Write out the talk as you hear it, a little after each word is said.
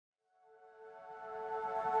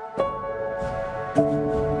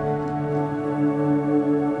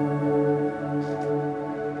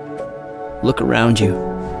Look around you.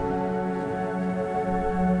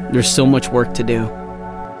 There's so much work to do.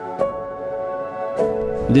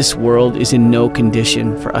 This world is in no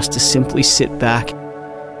condition for us to simply sit back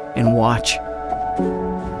and watch.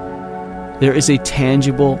 There is a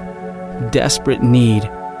tangible, desperate need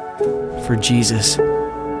for Jesus.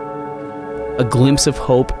 A glimpse of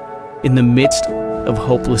hope in the midst of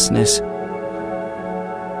hopelessness.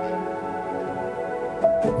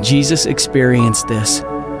 Jesus experienced this.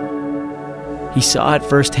 He saw it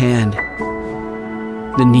firsthand.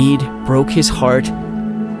 The need broke his heart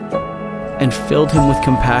and filled him with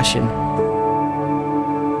compassion.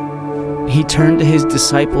 He turned to his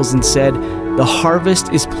disciples and said, "The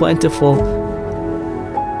harvest is plentiful,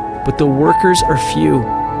 but the workers are few."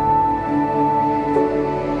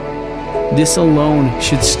 This alone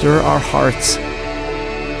should stir our hearts.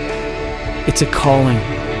 It's a calling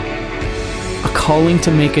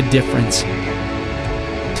to make a difference,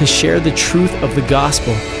 to share the truth of the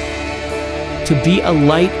gospel, to be a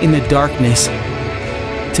light in the darkness,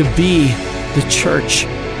 to be the church.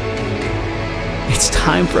 It's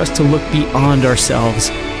time for us to look beyond ourselves,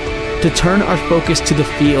 to turn our focus to the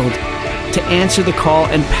field, to answer the call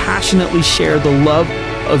and passionately share the love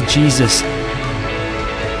of Jesus.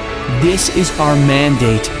 This is our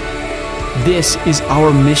mandate. This is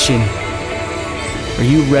our mission. Are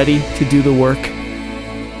you ready to do the work?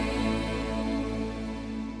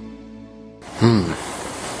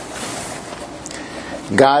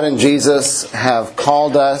 God and Jesus have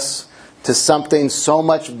called us to something so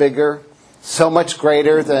much bigger, so much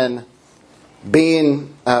greater than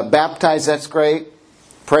being baptized. That's great.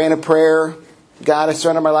 Praying a prayer. God, I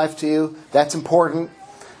surrender my life to you. That's important.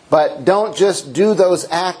 But don't just do those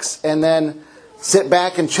acts and then sit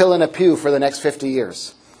back and chill in a pew for the next 50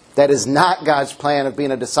 years. That is not God's plan of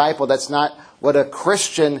being a disciple. That's not what a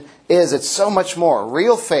Christian is. It's so much more.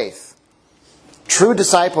 Real faith, true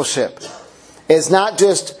discipleship, is not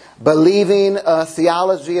just believing a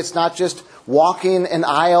theology. It's not just walking an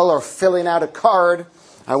aisle or filling out a card.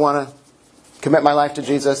 I want to commit my life to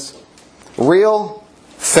Jesus. Real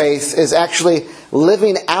faith is actually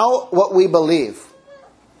living out what we believe.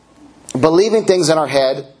 Believing things in our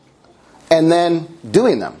head and then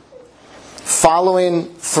doing them. Following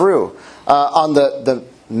through on the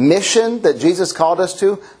mission that Jesus called us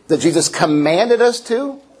to, that Jesus commanded us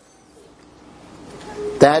to.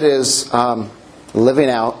 That is living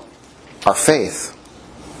out our faith.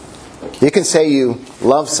 You can say you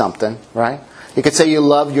love something, right? You can say you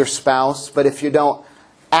love your spouse, but if you don't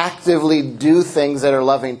actively do things that are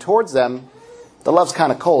loving towards them, the love's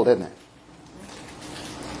kind of cold, isn't it?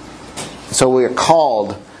 So we are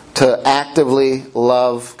called to actively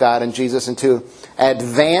love God and Jesus and to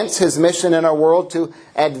advance His mission in our world, to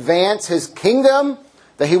advance His kingdom,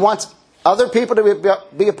 that He wants other people to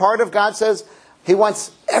be a part of. God says He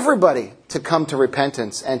wants everybody to come to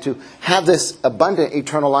repentance and to have this abundant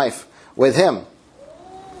eternal life with Him.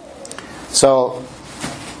 So,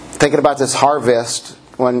 thinking about this harvest,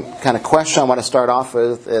 one kind of question I want to start off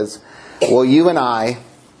with is, will you and I,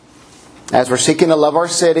 as we're seeking to love our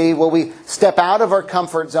city, will we step out of our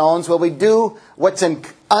comfort zones? Will we do what's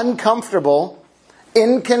uncomfortable,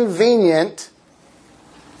 inconvenient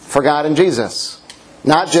for God and Jesus?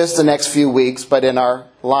 Not just the next few weeks, but in our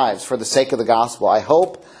lives for the sake of the gospel. I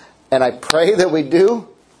hope and I pray that we do.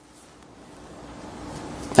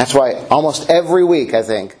 That's why almost every week, I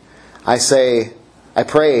think, I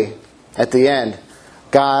pray at the end,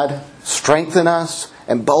 God, strengthen us,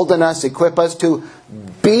 embolden us, equip us to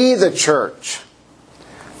be the church.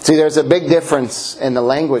 See, there's a big difference in the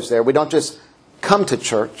language there. We don't just come to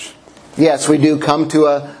church. Yes, we do come to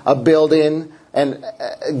a building and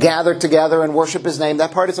gather together and worship His name.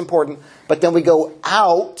 That part is important. But then we go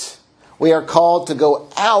out. We are called to go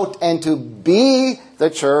out and to be the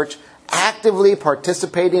church, actively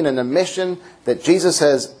participating in the mission that Jesus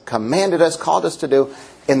has commanded us, called us to do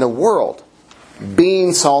in the world.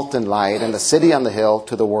 Being salt and light and the city on the hill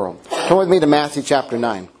to the world. Come with me to Matthew chapter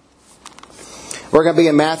 9. We're going to be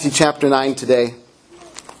in Matthew chapter 9 today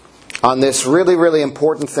on this really, really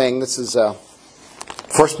important thing. This is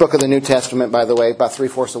first book of the New Testament, by the way, about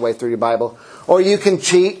 3/4 of the way through your Bible. Or you can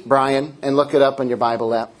cheat, Brian, and look it up on your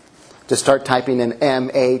Bible app. Just start typing in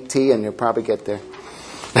M-A-T and you'll probably get there.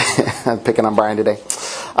 I'm picking on Brian today.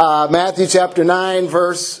 Matthew chapter 9,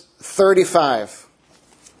 verse 35.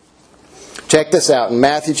 Check this out. In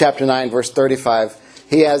Matthew chapter 9, verse 35,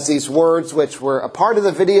 he has these words which were a part of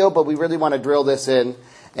the video, but we really want to drill this in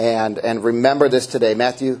and remember this today.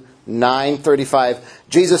 Matthew 9:35.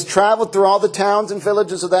 Jesus traveled through all the towns and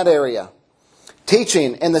villages of that area,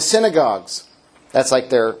 teaching in the synagogues. That's like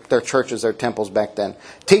their churches, their temples back then.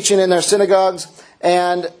 Teaching in their synagogues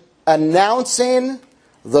and announcing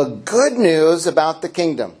the good news about the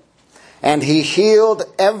kingdom. And he healed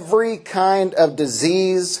every kind of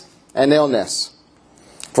disease and illness.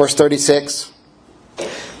 Verse 36.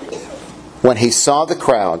 When he saw the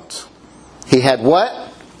crowds, he had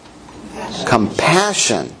what?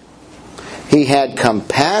 Compassion. He had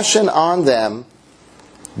compassion on them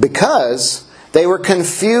because they were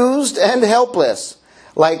confused and helpless,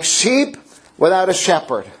 like sheep without a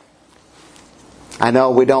shepherd. I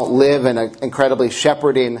know we don't live in an incredibly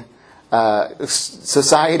shepherding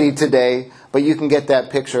society today, but you can get that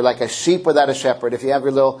picture, like a sheep without a shepherd. If you have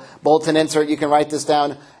your little bulletin insert, you can write this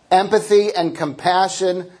down. Empathy and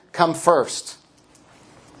compassion come first.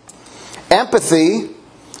 Empathy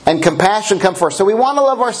and compassion come first. So we want to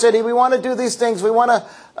love our city. We want to do these things. We want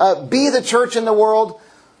to be the church in the world.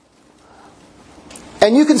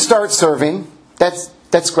 And you can start serving.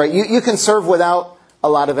 That's great. You can serve without a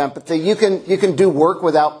lot of empathy. You can do work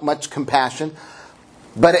without much compassion.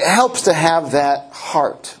 But it helps to have that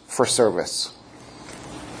heart for service.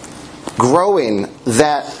 Growing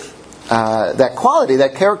that quality,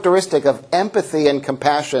 that characteristic of empathy and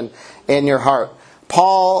compassion in your heart.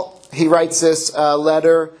 Paul, he writes this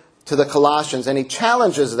letter to the Colossians, and he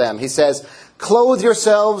challenges them. He says, clothe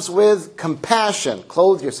yourselves with compassion.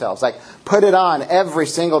 Clothe yourselves, like put it on every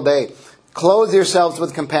single day. Clothe yourselves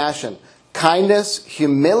with compassion, kindness,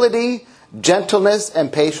 humility, gentleness,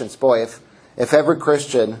 and patience. Boy, if every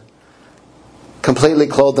Christian completely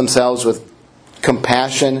clothed themselves with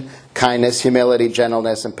compassion, kindness, humility,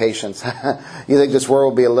 gentleness, and patience, you think this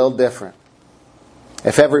world will be a little different.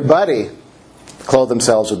 If everybody clothe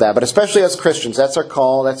themselves with that, but especially as Christians, that's our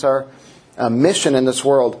call, that's our mission in this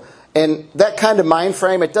world. And that kind of mind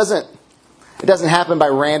frame, it doesn't happen by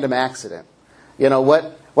random accident. You know,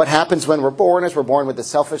 what happens when we're born is we're born with the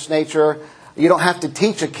selfish nature. You don't have to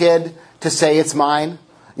teach a kid to say it's mine.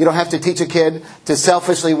 You don't have to teach a kid to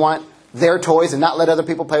selfishly want their toys and not let other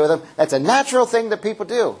people play with them. That's a natural thing that people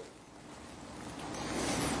do.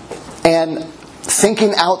 And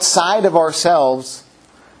thinking outside of ourselves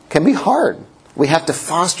can be hard. We have to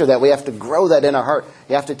foster that. We have to grow that in our heart.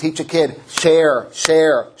 You have to teach a kid, share.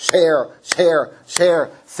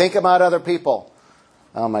 Think about other people.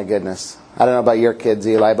 Oh my goodness. I don't know about your kids,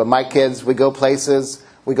 Eli, but my kids, we go places,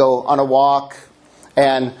 we go on a walk,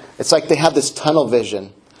 and it's like they have this tunnel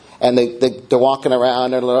vision. And they're walking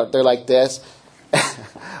around, and they're like this.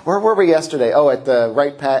 Where were we yesterday? Oh, at the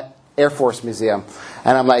Wright Pat Air Force Museum.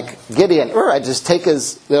 And I'm like, Gideon, I just take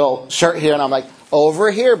his little shirt here, and I'm like,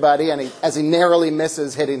 over here, buddy. And as he narrowly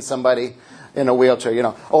misses hitting somebody in a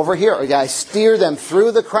wheelchair, over here. You got to steer them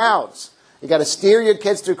through the crowds. You got to steer your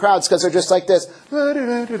kids through crowds because they're just like this.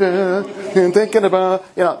 Thinking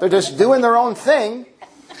about, they're just doing their own thing.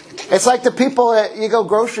 It's like the people that you go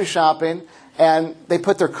grocery shopping and they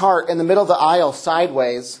put their cart in the middle of the aisle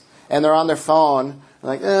sideways and they're on their phone.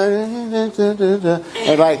 Like, and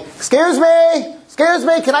like, excuse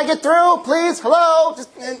me, can I get through, please? Hello?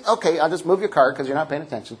 Okay, I'll just move your cart because you're not paying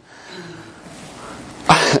attention.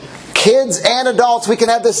 Kids and adults, we can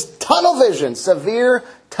have this tunnel vision, severe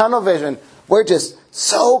tunnel vision. We're just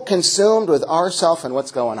so consumed with ourselves and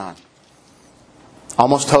what's going on.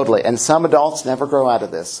 Almost totally. And some adults never grow out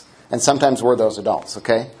of this. And sometimes we're those adults,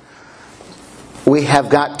 okay? We have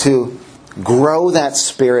got to grow that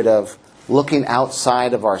spirit of looking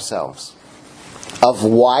outside of ourselves, of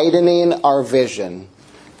widening our vision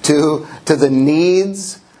to the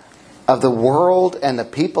needs of the world and the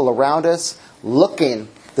people around us, looking.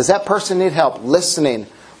 Does that person need help? Listening.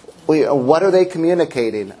 What are they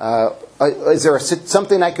communicating? Is there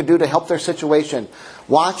something I could do to help their situation?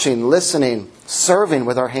 Watching, listening, serving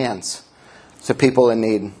with our hands to people in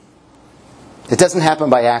need. It doesn't happen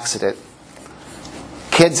by accident.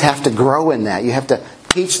 Kids have to grow in that. You have to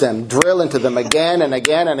teach them, drill into them again and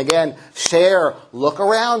again and again. Share. Look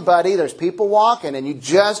around, buddy. There's people walking and you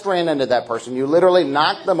just ran into that person. You literally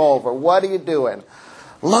knocked them over. What are you doing?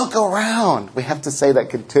 Look around. We have to say that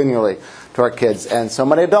continually to our kids. And so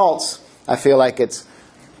many adults, I feel like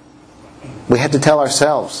we have to tell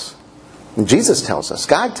ourselves. And Jesus tells us,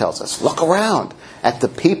 God tells us, look around at the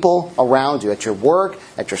people around you, at your work,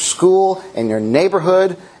 at your school, in your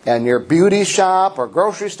neighborhood, and your beauty shop or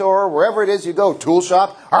grocery store, wherever it is you go, tool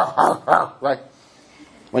shop, right?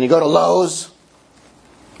 When you go to Lowe's,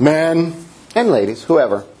 men and ladies,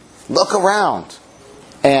 whoever, look around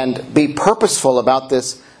and be purposeful about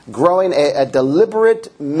this, growing a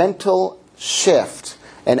deliberate mental shift,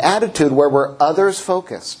 an attitude where we're others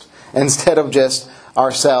focused instead of just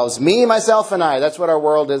ourselves. Me, myself, and I. That's what our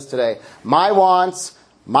world is today. My wants,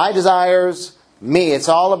 my desires, me. It's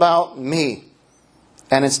all about me.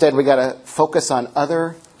 And instead we got to focus on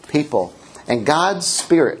other people. And God's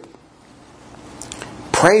Spirit.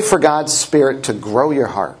 Pray for God's Spirit to grow your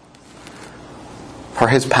heart. For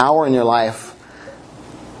His power in your life.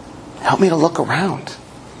 Help me to look around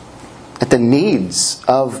at the needs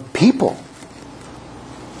of people.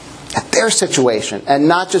 At their situation. And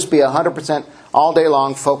not just be 100% all day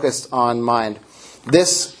long focused on mine.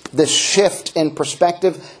 This shift in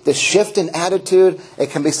perspective, this shift in attitude, it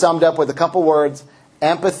can be summed up with a couple words.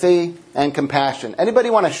 Empathy and compassion. Anybody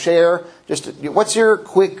want to share? What's your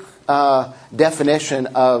quick definition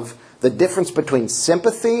of the difference between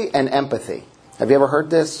sympathy and empathy? Have you ever heard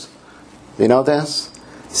this? Do you know this?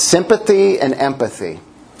 Sympathy and empathy.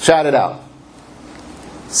 Shout it out.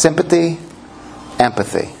 Sympathy,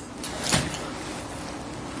 empathy.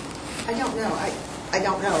 I don't know. I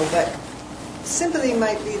don't know, but sympathy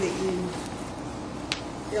might be that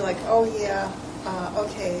you're like, oh yeah,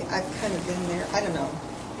 okay, I've kind of been there. I don't know.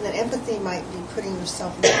 And then empathy might be putting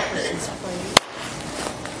yourself in that person's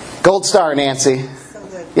place. Gold star, Nancy. So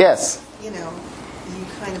that, yes. You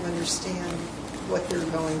kind of understand what they're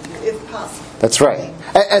going through, if possible. That's right.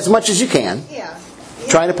 As much as you can. Yeah.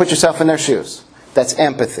 Trying to put yourself in their shoes. That's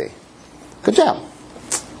empathy. Good job.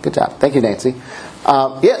 Good job. Thank you, Nancy.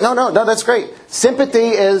 No, that's great. Sympathy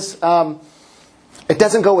is, it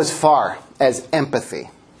doesn't go as far as empathy.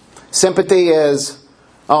 Sympathy is,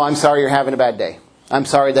 oh, I'm sorry you're having a bad day. I'm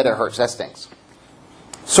sorry that it hurts. That stinks.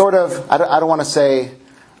 Sort of, I don't want to say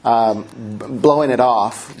blowing it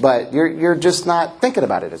off, but you're just not thinking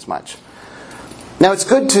about it as much. Now, it's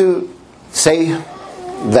good to say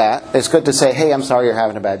that. It's good to say, hey, I'm sorry you're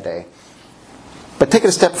having a bad day. But take it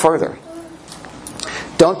a step further.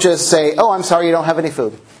 Don't just say, oh, I'm sorry you don't have any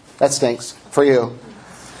food. That stinks for you.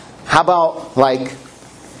 How about,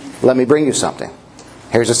 let me bring you something.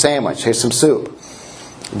 Here's a sandwich. Here's some soup.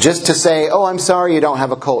 Just to say, oh, I'm sorry you don't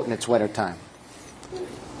have a coat and it's wintertime.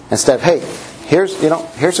 Instead of, hey,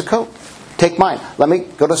 here's a coat. Take mine. Let me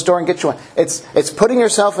go to the store and get you one. It's putting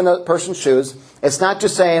yourself in the person's shoes. It's not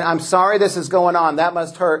just saying, I'm sorry this is going on. That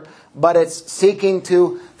must hurt. But it's seeking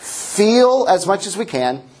to feel as much as we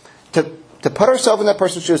can, to put ourselves in that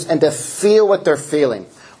person's shoes and to feel what they're feeling.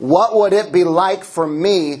 What would it be like for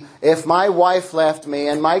me if my wife left me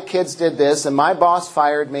and my kids did this and my boss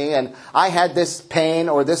fired me and I had this pain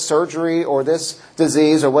or this surgery or this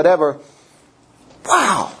disease or whatever?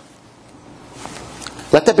 Wow.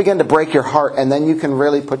 Let that begin to break your heart, and then you can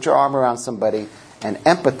really put your arm around somebody and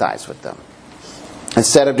empathize with them.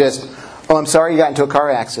 Instead of just, oh, I'm sorry you got into a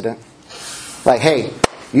car accident. Like, hey,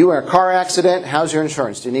 you were in a car accident. How's your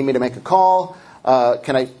insurance? Do you need me to make a call?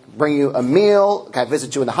 Can I bring you a meal? Can I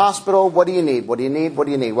visit you in the hospital? What do you need? What do you need? What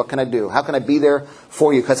do you need? What can I do? How can I be there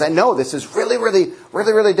for you? Because I know this is really, really,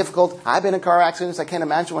 really, really difficult. I've been in car accidents. I can't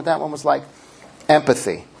imagine what that one was like.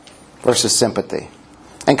 Empathy versus sympathy.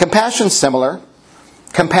 And compassion's similar.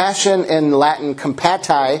 Compassion in Latin,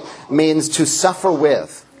 compati, means to suffer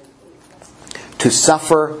with. To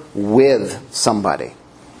suffer with somebody.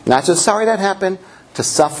 Not just sorry that happened, to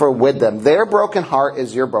suffer with them. Their broken heart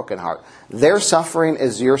is your broken heart. Their suffering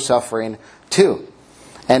is your suffering too.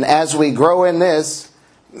 And as we grow in this,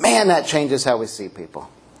 man, that changes how we see people.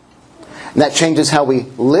 And that changes how we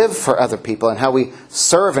live for other people and how we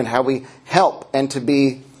serve and how we help, and to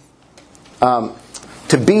be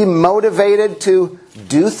motivated to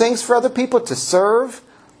do things for other people, to serve.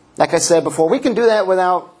 Like I said before, we can do that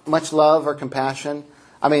without much love or compassion.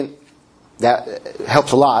 I mean, that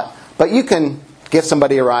helps a lot. But you can give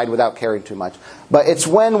somebody a ride without caring too much. But it's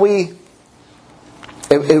when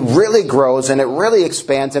it really grows and it really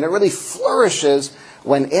expands and it really flourishes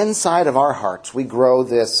when inside of our hearts we grow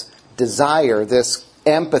this desire, this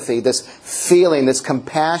empathy, this feeling, this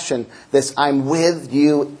compassion, this I'm with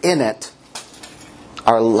you in it.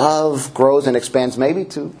 Our love grows and expands maybe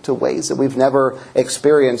to ways that we've never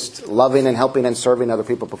experienced loving and helping and serving other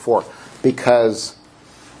people before. Because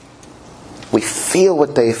we feel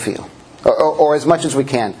what they feel. Or as much as we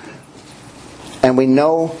can. And we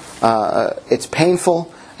know it's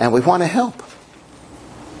painful and we want to help.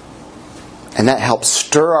 And that helps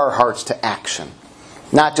stir our hearts to action.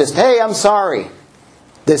 Not just, hey, I'm sorry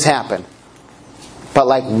this happened.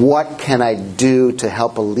 But what can I do to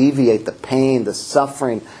help alleviate the pain, the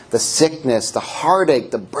suffering, the sickness, the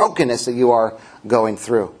heartache, the brokenness that you are going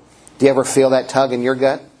through? Do you ever feel that tug in your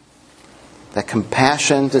gut? That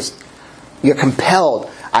compassion, you're compelled.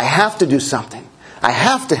 I have to do something. I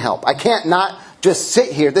have to help. I can't not just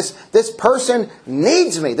sit here. This person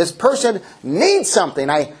needs me. This person needs something.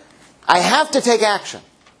 I I have to take action.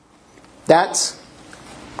 That's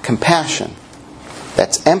compassion.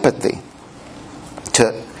 That's empathy.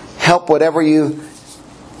 To help however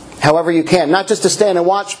you can. Not just to stand and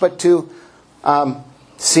watch, but to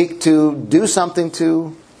seek to do something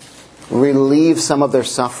to relieve some of their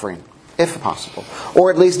suffering, if possible.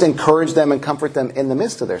 Or at least encourage them and comfort them in the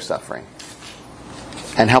midst of their suffering.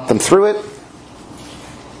 And help them through it.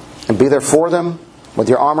 And be there for them with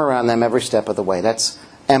your arm around them every step of the way. That's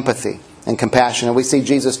empathy and compassion. And we see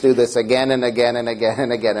Jesus do this again and again and again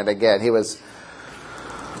and again and again.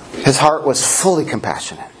 His heart was fully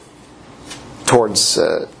compassionate towards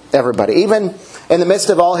everybody. Even in the midst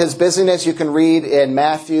of all his busyness, you can read in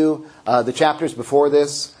Matthew, the chapters before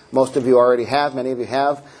this. Most of you already have, many of you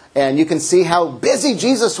have. And you can see how busy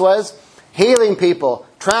Jesus was, healing people,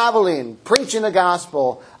 traveling, preaching the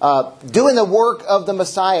gospel, doing the work of the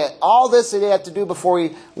Messiah. All this that he had to do before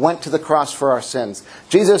he went to the cross for our sins.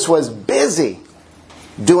 Jesus was busy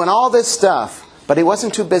doing all this stuff, but he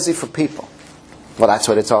wasn't too busy for people. Well, that's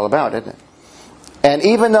what it's all about, isn't it? And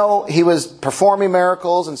even though he was performing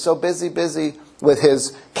miracles and so busy with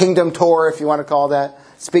his kingdom tour, if you want to call that,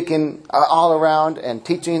 speaking all around and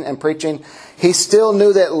teaching and preaching, he still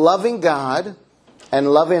knew that loving God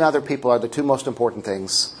and loving other people are the two most important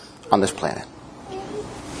things on this planet.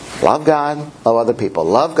 Love God, love other people.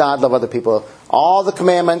 Love God, love other people. All the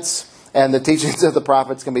commandments and the teachings of the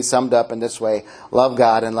prophets can be summed up in this way. Love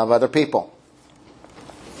God and love other people.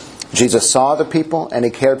 Jesus saw the people and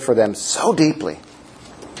he cared for them so deeply.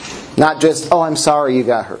 Not just, oh, I'm sorry you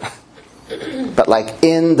got hurt. But like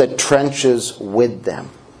in the trenches with them.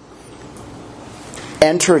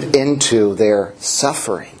 Entered into their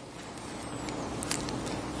suffering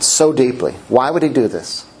so deeply. Why would he do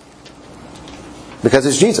this? Because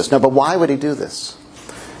it's Jesus. No, but why would he do this?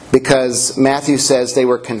 Because Matthew says they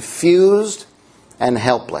were confused and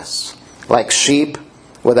helpless, like sheep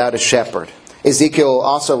without a shepherd. Ezekiel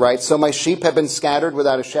also writes, so my sheep have been scattered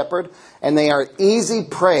without a shepherd, and they are easy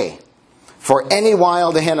prey for any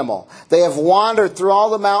wild animal. They have wandered through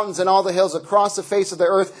all the mountains and all the hills across the face of the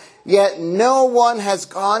earth, yet no one has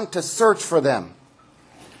gone to search for them.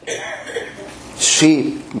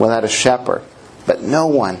 Sheep without a shepherd, but no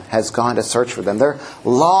one has gone to search for them. They're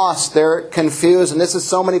lost, they're confused, and this is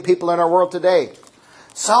so many people in our world today.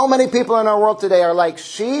 So many people in our world today are like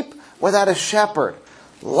sheep without a shepherd.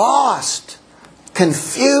 Lost,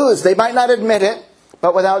 confused. They might not admit it,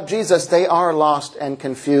 but without Jesus, they are lost and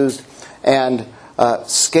confused and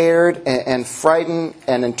scared and frightened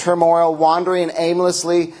and in turmoil, wandering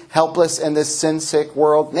aimlessly, helpless in this sin-sick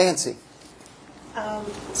world. Nancy.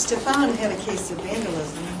 Stefan had a case of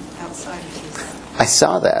vandalism outside of his I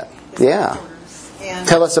saw that. Yeah. And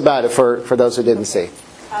Tell us about it for those who didn't see.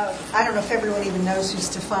 I don't know if everyone even knows who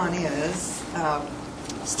Stefan is.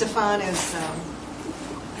 Stefan is,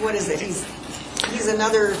 what is it? He's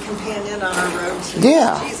another companion on our road to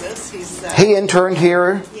Jesus. He interned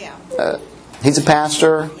here. Yeah. He's a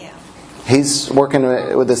pastor. Yeah. He's working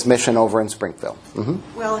with this mission over in Springfield.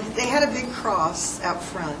 Mm-hmm. Well, they had a big cross out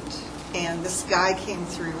front, and this guy came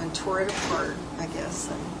through and tore it apart, I guess,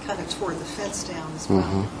 and kind of tore the fence down as well.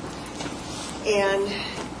 Mm-hmm.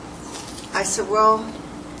 And I said, well,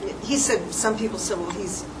 he said, some people said, well,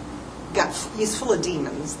 he's full of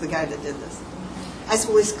demons, the guy that did this. I said,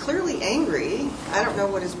 well, he's clearly angry. I don't know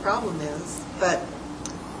what his problem is, but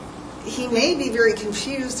he may be very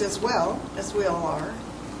confused as well, as we all are.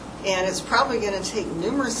 And it's probably going to take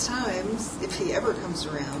numerous times if he ever comes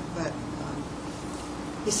around. But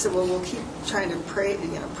he said, well, we'll keep trying to pray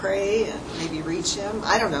and maybe reach him.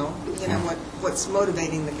 I don't know, what's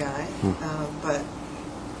motivating the guy. But,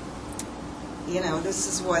 this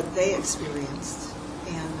is what they experienced.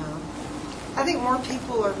 And I think more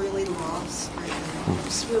people are really lost right now.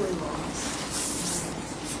 Just really lost.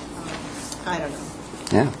 I don't know.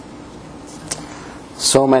 Yeah.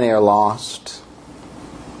 So many are lost,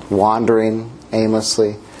 wandering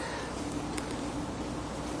aimlessly.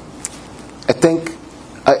 I think,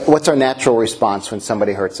 what's our natural response when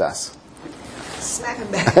somebody hurts us? Smack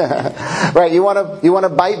them back. Right, you want to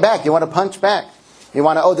bite back, you want to punch back. You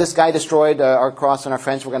want to, this guy destroyed our cross and our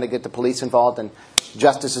friends, we're going to get the police involved and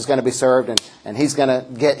justice is going to be served and he's going to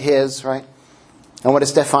get his, right? And what does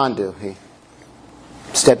Stefan do? He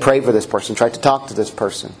instead prayed for this person, tried to talk to this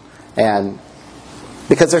person. And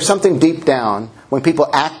because there's something deep down, when people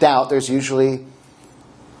act out, there's usually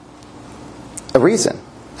a reason.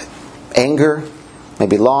 Anger,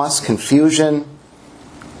 maybe loss, confusion,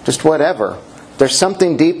 just whatever. There's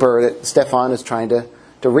something deeper that Stefan is trying to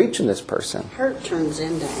reach in this person. Hurt turns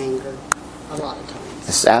into anger a lot of times.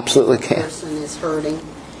 This absolutely can. The person is hurting.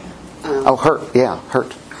 Hurt. Yeah,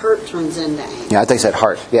 hurt. Hurt turns into anger. Yeah, I think I said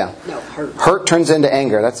heart. Yeah. No, hurt. Hurt turns into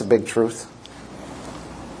anger. That's a big truth.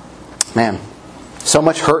 Man, so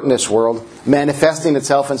much hurt in this world, manifesting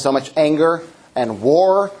itself in so much anger and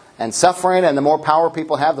war and suffering. And the more power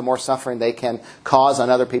people have, the more suffering they can cause on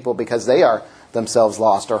other people because they are themselves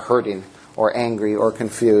lost or hurting or angry or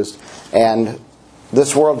confused. And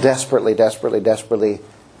this world desperately, desperately, desperately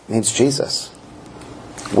needs Jesus.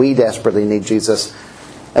 We desperately need Jesus.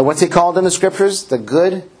 And what's he called in the Scriptures? The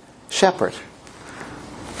Good Shepherd.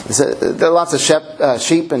 There are lots of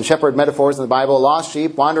sheep and shepherd metaphors in the Bible. Lost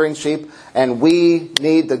sheep, wandering sheep. And we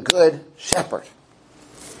need the Good Shepherd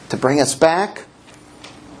to bring us back.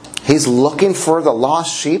 He's looking for the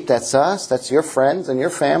lost sheep. That's us. That's your friends and your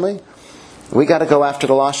family. We got to go after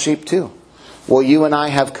the lost sheep too. Will you and I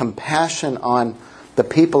have compassion on the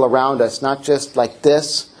people around us, not just like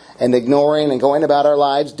this, and ignoring and going about our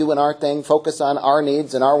lives, doing our thing, focus on our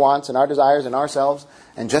needs and our wants and our desires and ourselves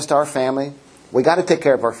and just our family. We got to take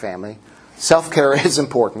care of our family. Self-care is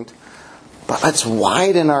important. But let's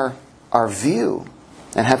widen our view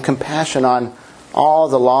and have compassion on all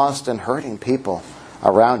the lost and hurting people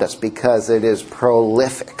around us because it is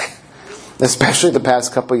prolific. Especially the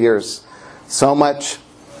past couple of years. So much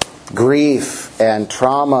grief and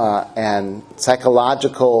trauma and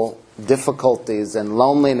psychological difficulties and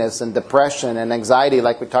loneliness and depression and anxiety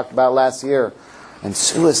like we talked about last year, and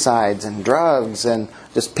suicides and drugs and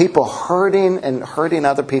just people hurting and hurting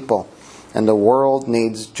other people. And the world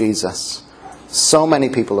needs Jesus. So many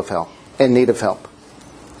people of help, in need of help.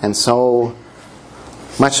 And so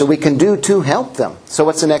much that we can do to help them. So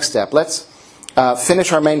what's the next step? Let's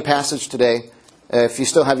finish our main passage today. If you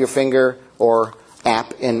still have your finger or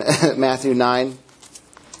app in Matthew 9.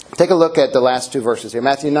 Take a look at the last two verses here.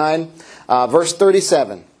 Matthew 9, verse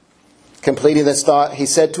 37. Completing this thought, he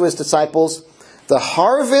said to his disciples, "The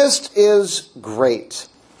harvest is great,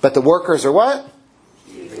 but the workers are what?"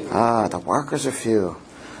 The workers are few.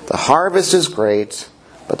 The harvest is great,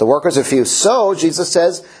 but the workers are few. So, Jesus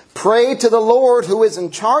says, pray to the Lord who is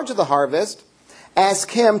in charge of the harvest.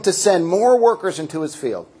 Ask him to send more workers into his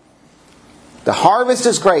field. The harvest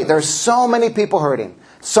is great. There's so many people hurting.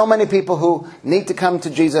 So many people who need to come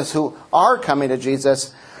to Jesus, who are coming to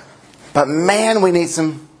Jesus. But man, we need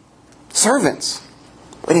some servants.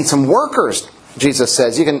 We need some workers, Jesus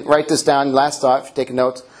says. You can write this down, last thought, if you're taking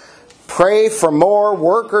notes. Pray for more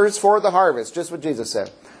workers for the harvest. Just what Jesus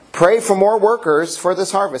said. Pray for more workers for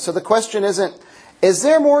this harvest. So the question isn't, is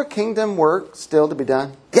there more kingdom work still to be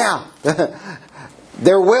done? Yeah.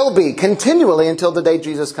 There will be continually until the day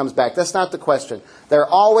Jesus comes back. That's not the question. There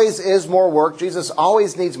always is more work. Jesus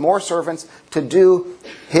always needs more servants to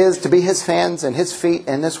be his hands and his feet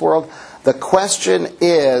in this world. The question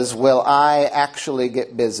is, will I actually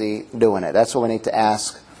get busy doing it? That's what we need to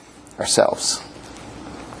ask ourselves.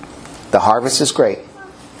 The harvest is great,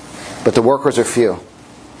 but the workers are few.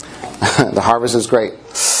 The harvest is great.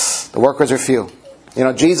 The workers are few. You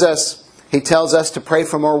know, Jesus, he tells us to pray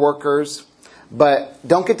for more workers. But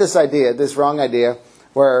don't get this idea, this wrong idea,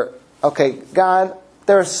 where, okay, God,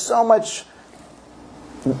 there's so much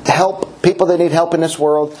help, people that need help in this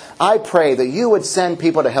world. I pray that you would send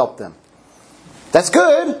people to help them. That's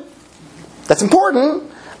good. That's important.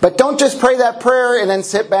 But don't just pray that prayer and then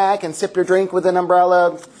sit back and sip your drink with an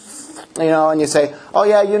umbrella, and you say, oh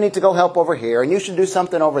yeah, you need to go help over here, and you should do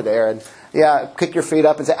something over there. And yeah, kick your feet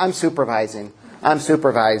up and say, I'm supervising. You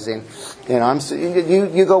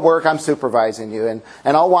go work, I'm supervising you. And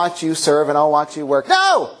I'll watch you serve and I'll watch you work.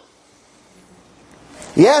 No!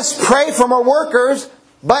 Yes, pray for more workers,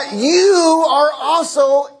 but you are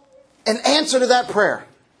also an answer to that prayer.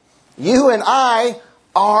 You and I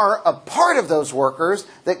are a part of those workers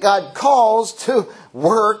that God calls to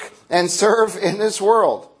work and serve in this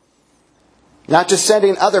world. Not just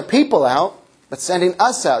sending other people out, but sending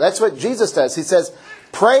us out. That's what Jesus does. He says,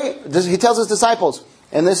 pray, he tells his disciples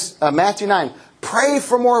in this Matthew 9, pray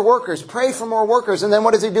for more workers, pray for more workers. And then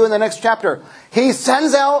what does he do in the next chapter? He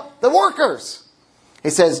sends out the workers. He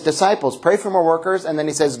says, disciples, pray for more workers. And then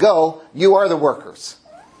he says, go, you are the workers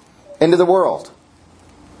into the world.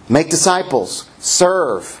 Make disciples,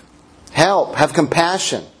 serve, help, have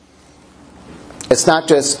compassion. It's not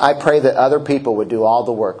just, I pray that other people would do all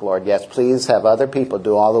the work, Lord. Yes, please have other people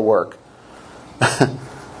do all the work.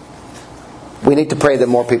 We need to pray that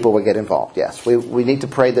more people would get involved, yes. We need to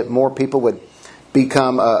pray that more people would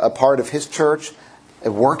become a part of his church,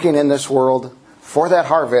 working in this world for that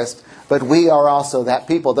harvest. But we are also that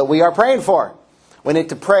people that we are praying for. We need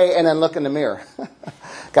to pray and then look in the mirror.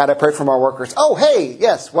 God, I pray for more workers. Oh, hey,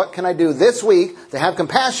 yes, what can I do this week to have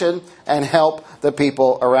compassion and help the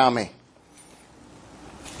people around me?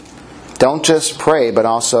 Don't just pray, but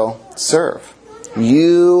also serve.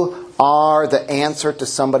 You are the answer to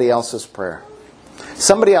somebody else's prayer.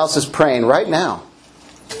 Somebody else is praying right now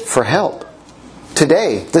for help.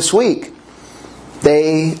 Today, this week.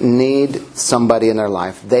 They need somebody in their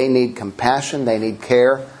life. They need compassion. They need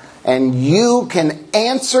care. And you can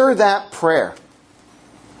answer that prayer.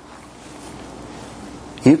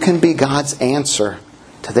 You can be God's answer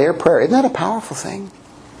to their prayer. Isn't that a powerful thing?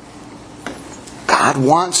 God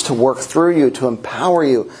wants to work through you, to empower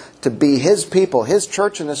you, to be His people, His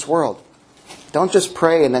church in this world. Don't just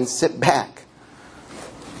pray and then sit back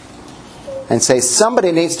and say,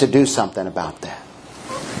 somebody needs to do something about that.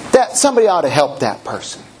 Somebody ought to help that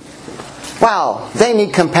person. Wow, they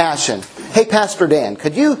need compassion. Hey, Pastor Dan,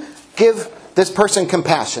 could you give this person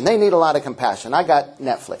compassion? They need a lot of compassion. I got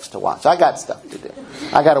Netflix to watch. I got stuff to do.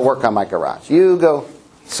 I got to work on my garage. You go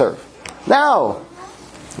serve. No.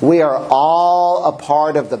 We are all a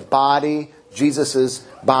part of the body, Jesus'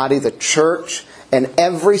 body, the church. And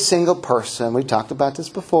every single person, we talked about this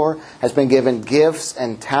before, has been given gifts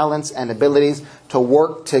and talents and abilities to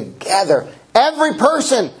work together. Every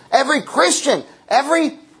person, every Christian,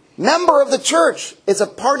 every member of the church is a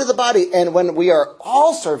part of the body. And when we are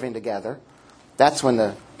all serving together, that's when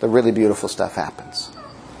the really beautiful stuff happens.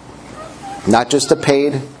 Not just the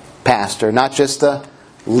paid pastor, not just the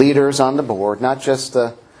leaders on the board, not just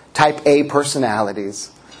the type A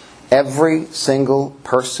personalities. Every single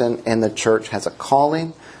person in the church has a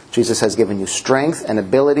calling. Jesus has given you strength and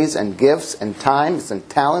abilities and gifts and times and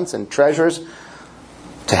talents and treasures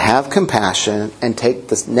to have compassion and take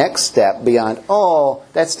this next step beyond, oh,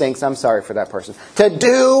 that stinks, I'm sorry for that person. To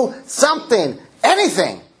do something,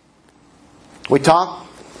 anything. We talked,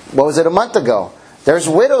 what was it, a month ago? There's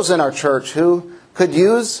widows in our church who could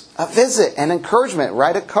use a visit and encouragement.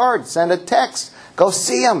 Write a card, send a text, go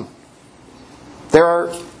see them. There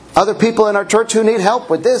are other people in our church who need help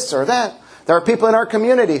with this or that. There are people in our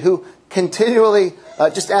community who continually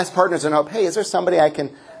just ask Partners in Hope, hey, is there somebody I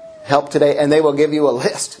can help today? And they will give you a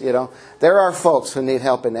list. There are folks who need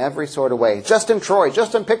help in every sort of way. Just in Troy,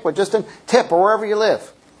 just in Pickwood, just in Tip, or wherever you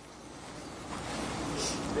live.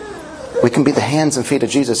 We can be the hands and feet of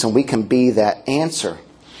Jesus, and we can be that answer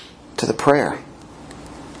to the prayer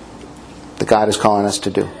that God is calling us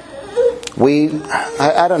to do.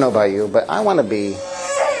 I don't know about you, but I want to be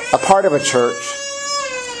a part of a church.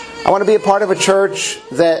 I want to be a part of a church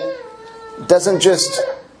that doesn't just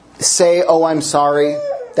say, oh, I'm sorry,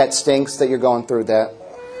 that stinks that you're going through that.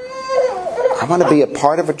 I want to be a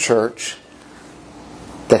part of a church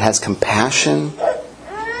that has compassion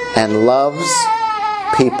and loves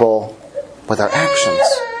people with our actions,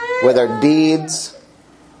 with our deeds,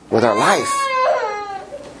 with our life.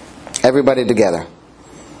 Everybody together.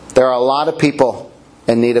 There are a lot of people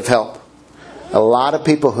in need of help. A lot of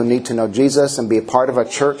people who need to know Jesus and be a part of a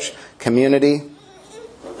church community.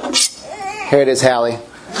 Here it is, Hallie.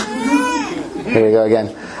 Here we go again.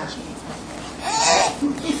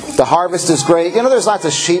 The harvest is great. There's lots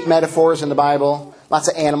of sheep metaphors in the Bible. Lots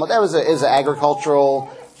of animals. That was an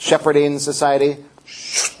agricultural shepherding society.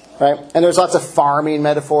 Right? And there's lots of farming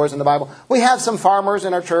metaphors in the Bible. We have some farmers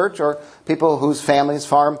in our church, or people whose families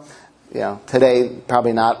farm. Today,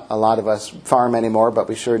 probably not a lot of us farm anymore, but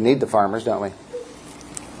we sure need the farmers, don't we?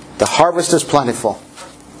 The harvest is plentiful,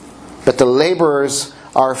 but the laborers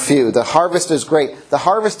are few. The harvest is great. The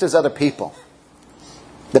harvest is other people.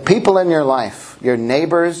 The people in your life, your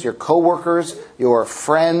neighbors, your coworkers, your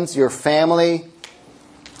friends, your family.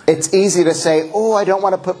 It's easy to say, oh, I don't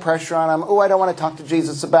want to put pressure on them. Oh, I don't want to talk to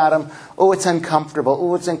Jesus about them. Oh, it's uncomfortable.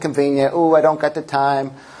 Oh, it's inconvenient. Oh, I don't got the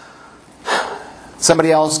time.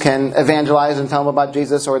 Somebody else can evangelize and tell them about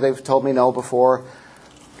Jesus, or they've told me no before.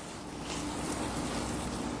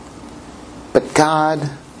 But God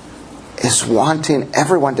is wanting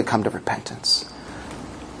everyone to come to repentance.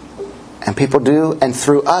 And people do, and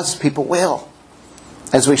through us, people will.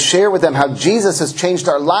 As we share with them how Jesus has changed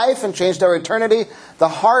our life and changed our eternity, the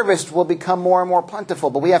harvest will become more and more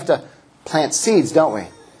plentiful. But we have to plant seeds, don't we?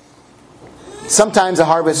 Sometimes a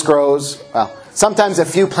harvest grows, sometimes a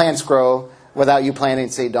few plants grow without you planting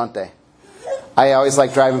seed, don't they? I always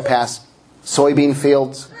like driving past soybean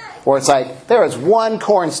fields where it's like, there is one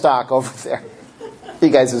corn stalk over there. You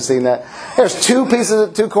guys have seen that. There's two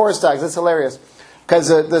corn stalks. It's hilarious. Because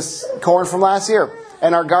this corn from last year.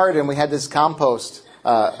 In our garden, we had this compost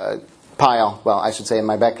pile. Well, I should say in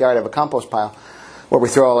my backyard, I have a compost pile where we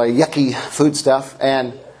throw all our yucky food stuff.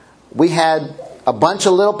 And we had a bunch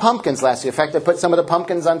of little pumpkins last year. In fact, I put some of the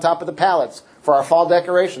pumpkins on top of the pallets for our fall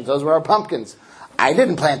decorations. Those were our pumpkins. I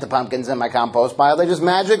didn't plant the pumpkins in my compost pile. They just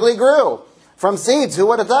magically grew from seeds. Who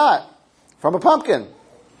would have thought? From a pumpkin.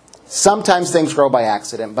 Sometimes things grow by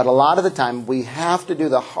accident, but a lot of the time we have to do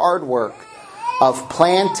the hard work of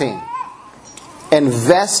planting,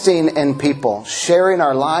 investing in people, sharing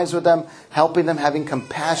our lives with them, helping them, having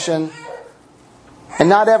compassion. And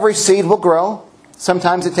not every seed will grow.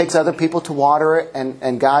 Sometimes it takes other people to water it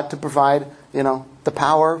and God to provide, the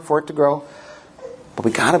power for it to grow. But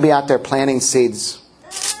we got to be out there planting seeds,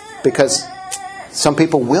 because some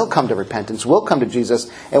people will come to repentance, will come to Jesus,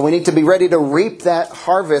 and we need to be ready to reap that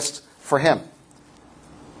harvest for Him.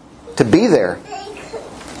 To be there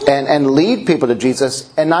and lead people to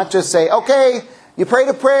Jesus, and not just say, okay, you prayed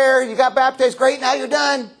a prayer, you got baptized, great, now you're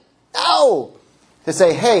done. No! To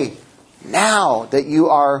say, hey, now that you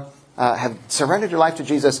have surrendered your life to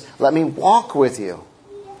Jesus, let me walk with you.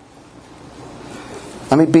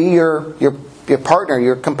 Let me be your partner,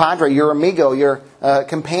 your compadre, your amigo, your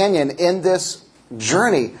companion in this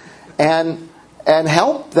journey, and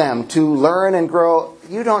help them to learn and grow.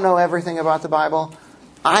 You don't know everything about the Bible.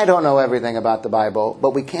 I don't know everything about the Bible, but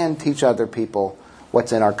we can teach other people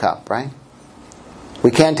what's in our cup, right?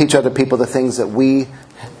 We can teach other people the things that we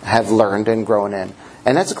have learned and grown in.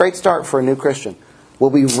 And that's a great start for a new Christian. Will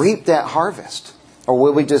we reap that harvest? Or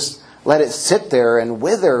will we just let it sit there and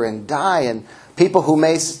wither and die? And people who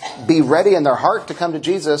may be ready in their heart to come to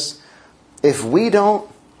Jesus, if we don't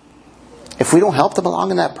help them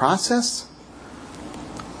along in that process,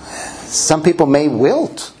 some people may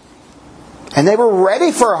wilt. And they were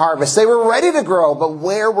ready for a harvest. They were ready to grow. But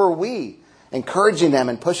where were we? Encouraging them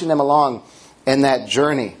and pushing them along in that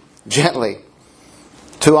journey gently.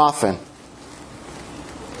 Too often,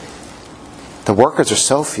 the workers are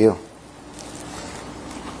so few.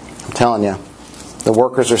 I'm telling you, the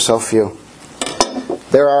workers are so few.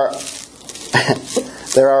 There are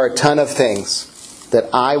a ton of things that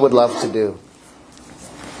I would love to do.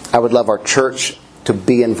 I would love our church to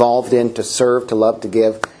be involved in, to serve, to love, to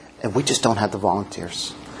give. And we just don't have the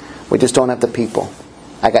volunteers. We just don't have the people.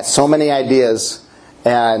 I got so many ideas,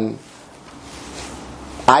 and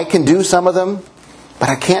I can do some of them, but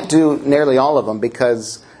I can't do nearly all of them,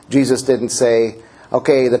 because Jesus didn't say,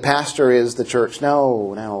 okay, the pastor is the church.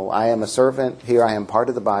 No, I am a servant. Here I am part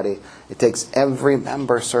of the body. It takes every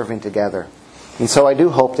member serving together. And so I do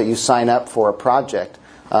hope that you sign up for a project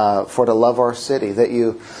for to love our city, that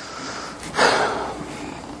you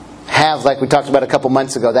have, like we talked about a couple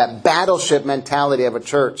months ago, that battleship mentality of a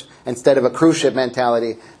church instead of a cruise ship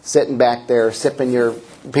mentality, sitting back there, sipping your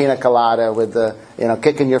pina colada with the,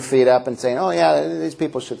 kicking your feet up and saying, oh yeah, these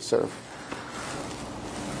people should serve.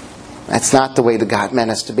 That's not the way that God meant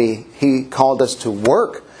us to be. He called us to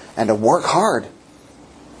work, and to work hard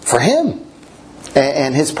for Him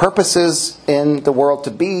and His purposes in the world,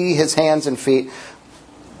 to be His hands and feet.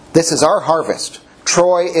 This is our harvest.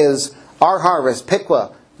 Troy is our harvest.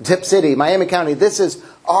 Piqua, Tip City, Miami County, this is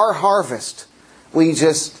our harvest. We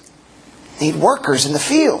just need workers in the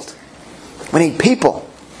field. We need people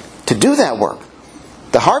to do that work.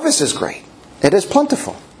 The harvest is great. It is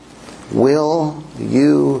plentiful. Will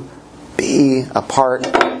you be a part,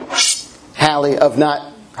 Hallie, of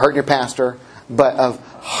not hurting your pastor, but of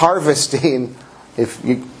harvesting, if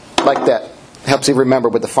you like that, helps you remember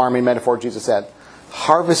with the farming metaphor Jesus said,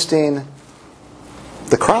 harvesting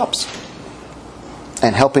the crops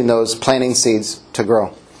and helping those planting seeds to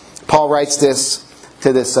grow. Paul writes this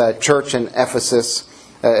to this church in Ephesus,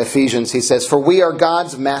 Ephesians. He says, for we are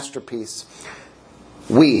God's masterpiece.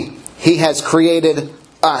 He has created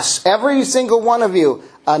us, every single one of you,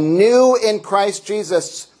 anew in Christ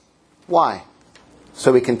Jesus. Why?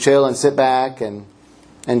 So we can chill and sit back and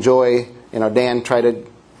enjoy, Dan try to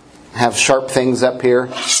have sharp things up here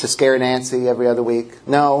to scare Nancy every other week.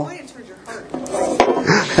 No.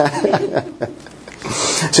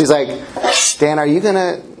 She's like, Dan, are you going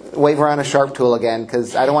to wave around a sharp tool again?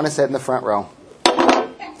 Because I don't want to sit in the front row.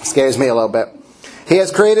 Scares me a little bit. He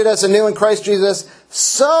has created us anew in Christ Jesus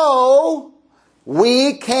so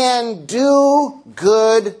we can do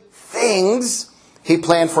good things He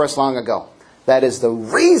planned for us long ago. That is the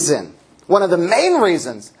reason, one of the main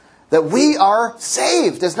reasons, that we are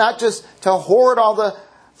saved. It's not just to hoard all the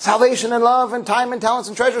salvation and love and time and talents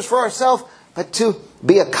and treasures for ourselves, but to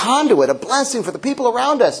be a conduit, a blessing for the people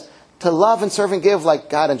around us, to love and serve and give like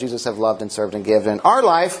God and Jesus have loved and served and given in our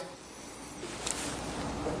life,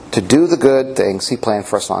 to do the good things He planned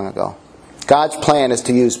for us long ago. God's plan is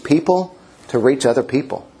to use people to reach other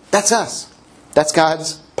people. That's us. That's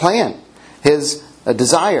God's plan, His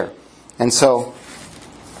desire. And so,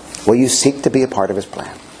 will you seek to be a part of His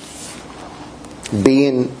plan?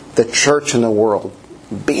 Being the church in the world,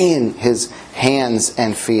 being His hands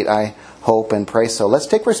and feet, I hope and pray so. Let's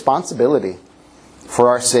take responsibility for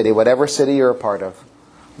our city, whatever city you're a part of.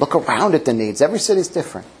 Look around at the needs. Every city's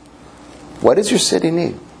different. What does your city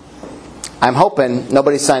need? I'm hoping,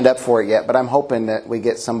 nobody signed up for it yet, but I'm hoping that we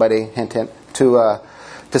get somebody, hint, hint, to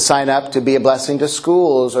sign up to be a blessing to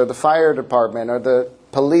schools or the fire department or the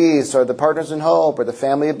police or the Partners in Hope or the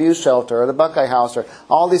Family Abuse Shelter or the Buckeye House or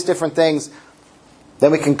all these different things.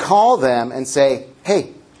 Then we can call them and say,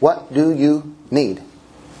 hey, what do you need?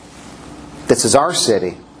 This is our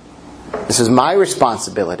city. This is my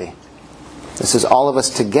responsibility. This is all of us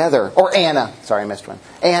together. Or Anna. Sorry, I missed one.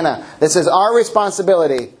 Anna, this is our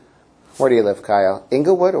responsibility. Where do you live, Kyle?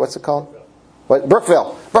 Inglewood, or what's it called? What?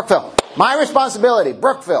 Brookville. Brookville. My responsibility,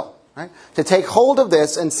 Brookville. Right? To take hold of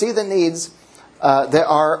this and see the needs that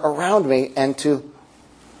are around me and to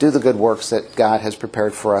do the good works that God has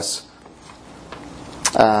prepared for us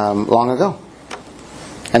long ago.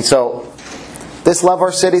 And so, this Love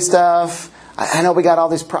Our City stuff, I know we got all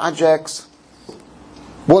these projects.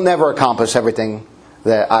 We'll never accomplish everything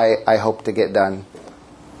that I hope to get done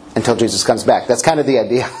until Jesus comes back. That's kind of the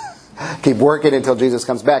idea. Keep working until Jesus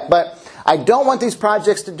comes back. But I don't want these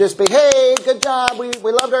projects to just be, hey, good job,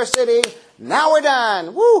 we loved our city, now we're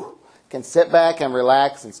done. Woo! Can sit back and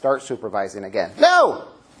relax and start supervising again. No!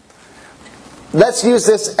 Let's use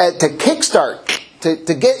this to kickstart,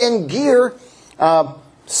 to get in gear,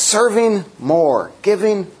 serving more,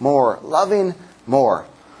 giving more, loving more,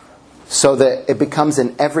 so that it becomes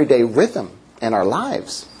an everyday rhythm in our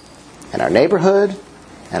lives, in our neighborhood,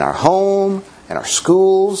 in our home, in our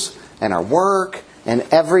schools, in our work, in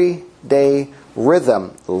everyday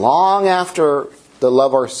rhythm, long after the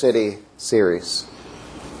Love Our City series.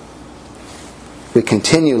 We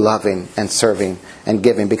continue loving and serving and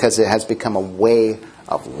giving because it has become a way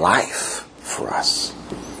of life for us.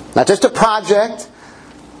 Not just a project,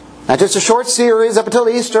 not just a short series up until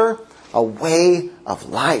Easter, a way of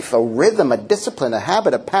life, a rhythm, a discipline, a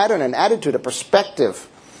habit, a pattern, an attitude, a perspective.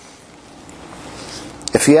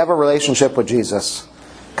 If you have a relationship with Jesus,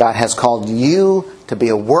 God has called you to be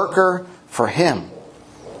a worker for Him.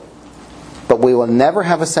 But we will never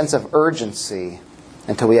have a sense of urgency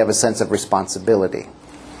until we have a sense of responsibility.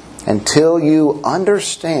 Until you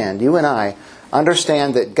understand, you and I,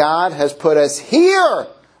 understand that God has put us here,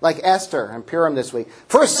 like Esther and Purim this week,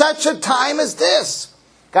 for such a time as this.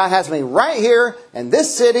 God has me right here in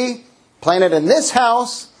this city, planted in this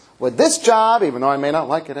house, with this job, even though I may not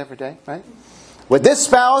like it every day, right? With this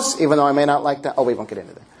spouse, even though I may not like that. Oh, we won't get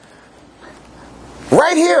into that.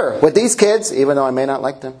 Right here with these kids, even though I may not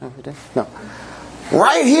like them every day. No.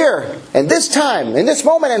 Right here, in this time, in this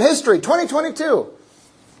moment in history, 2022.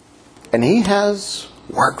 And He has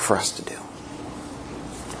work for us to do.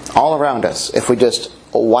 All around us, if we just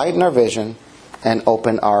widen our vision and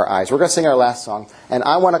open our eyes. We're going to sing our last song. And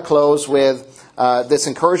I want to close with this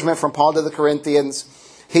encouragement from Paul to the Corinthians.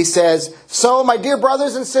 He says, so my dear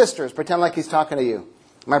brothers and sisters, pretend like he's talking to you.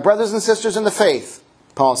 My brothers and sisters in the faith,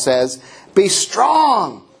 Paul says, be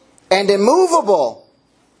strong and immovable,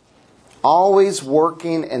 always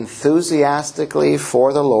working enthusiastically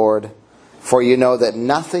for the Lord, for you know that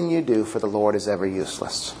nothing you do for the Lord is ever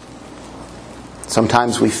useless.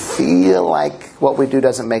 Sometimes we feel like what we do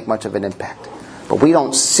doesn't make much of an impact, but we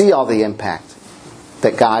don't see all the impact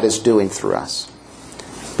that God is doing through us.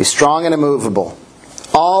 Be strong and immovable.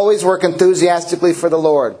 Always work enthusiastically for the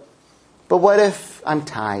Lord. But what if I'm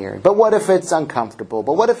tired? But what if it's uncomfortable?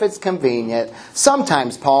 But what if it's convenient?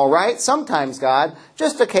 Sometimes, Paul, right? Sometimes, God,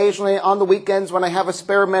 just occasionally on the weekends when I have a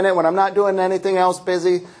spare minute, when I'm not doing anything else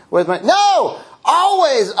busy with my... No!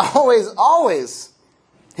 Always, always, always,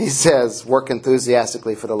 he says, work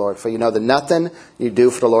enthusiastically for the Lord. For you know that nothing you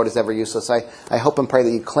do for the Lord is ever useless. I hope and pray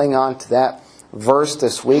that you cling on to that verse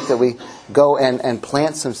this week, that we go and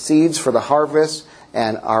plant some seeds for the harvest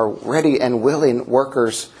and are ready and willing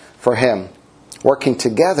workers for Him, working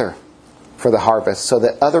together for the harvest so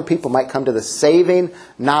that other people might come to the saving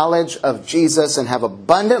knowledge of Jesus and have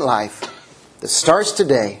abundant life that starts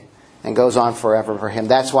today and goes on forever for Him.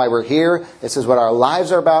 That's why we're here. This is what our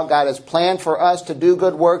lives are about. God has planned for us to do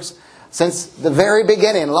good works since the very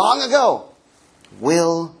beginning, long ago.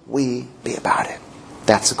 Will we be about it?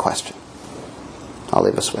 That's the question I'll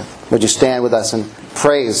leave us with. Would you stand with us and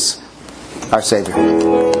praise our Savior?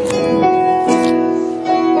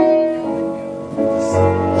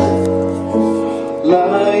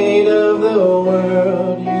 Light of the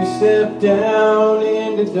world, you step down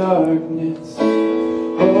into darkness.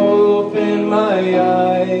 Open my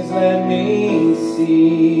eyes, let me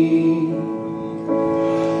see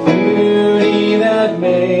beauty that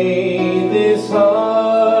made this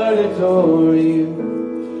heart adore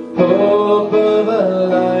you. Hope of a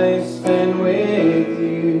life spent with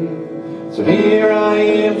you. So here I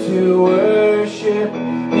am to worship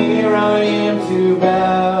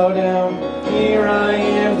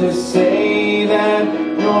to say that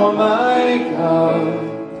you're my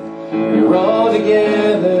God. You're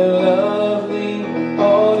altogether lovely,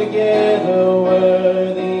 altogether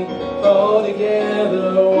worthy,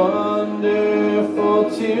 altogether wonderful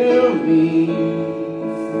to me.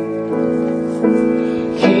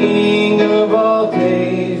 King of all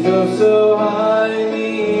days, oh so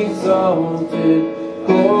highly exalted,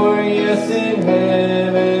 glorious in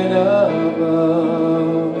heaven above.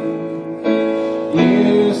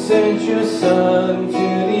 You sent your Son to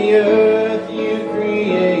the earth you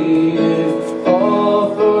created,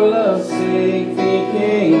 all for love's sake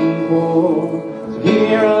became poor. So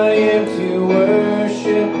here I am to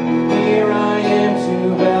worship, here I am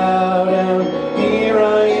to bow down, here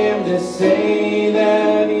I am to say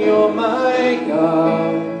that you're my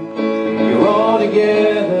God. You're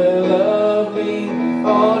altogether lovely,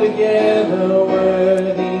 altogether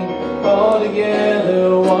worthy,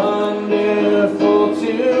 altogether wonderful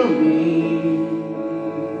to me.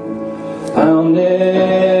 I'll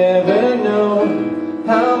never know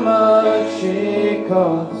how much it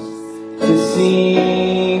costs to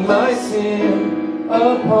see my sin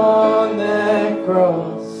upon that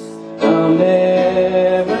cross. I'll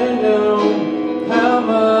never know how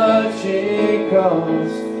much it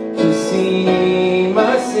costs to see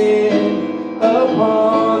my sin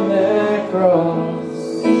upon that cross.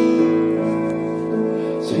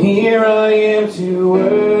 So here I am to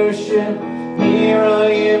worship, here I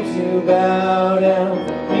am to bow down,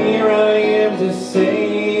 here I am to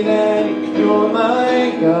say that you're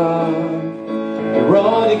my God. You're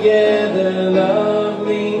altogether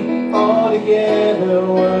lovely, altogether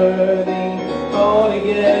worthy,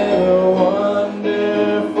 altogether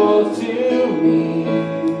wonderful to me.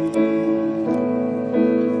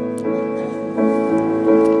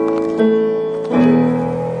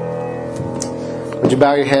 Would you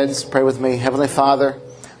bow your heads, pray with me? Heavenly Father,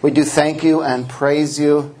 we do thank you and praise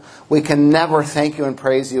you. We can never thank you and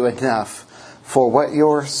praise you enough for what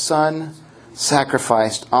your Son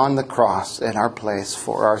sacrificed on the cross in our place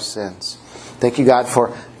for our sins. Thank you, God,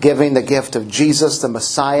 for giving the gift of Jesus, the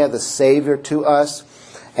Messiah, the Savior, to us.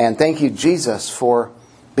 And thank you, Jesus, for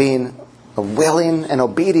being a willing and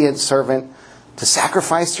obedient servant to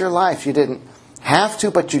sacrifice your life. You didn't have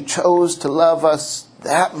to, but you chose to love us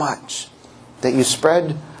that much that you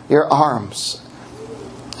spread your arms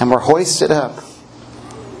and were hoisted up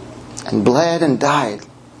and bled and died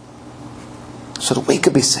so that we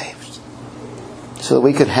could be saved, so that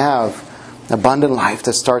we could have an abundant life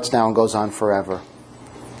that starts now and goes on forever.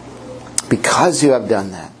 Because you have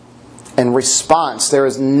done that, in response, there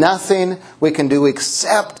is nothing we can do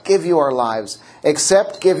except give you our lives,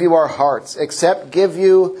 except give you our hearts, except give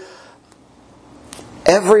you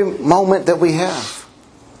every moment that we have.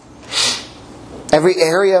 Every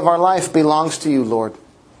area of our life belongs to you, Lord.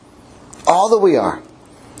 All that we are,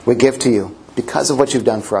 we give to you because of what you've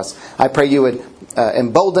done for us. I pray you would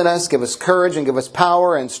embolden us, give us courage, and give us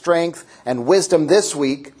power and strength and wisdom this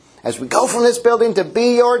week as we go from this building to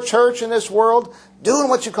be your church in this world, doing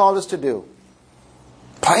what you called us to do.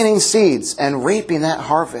 Planting seeds and reaping that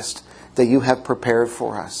harvest that you have prepared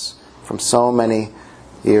for us from so many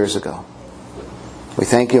years ago. We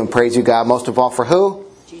thank you and praise you, God, most of all for who?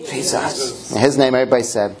 Jesus. In His name, everybody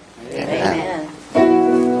said, Amen.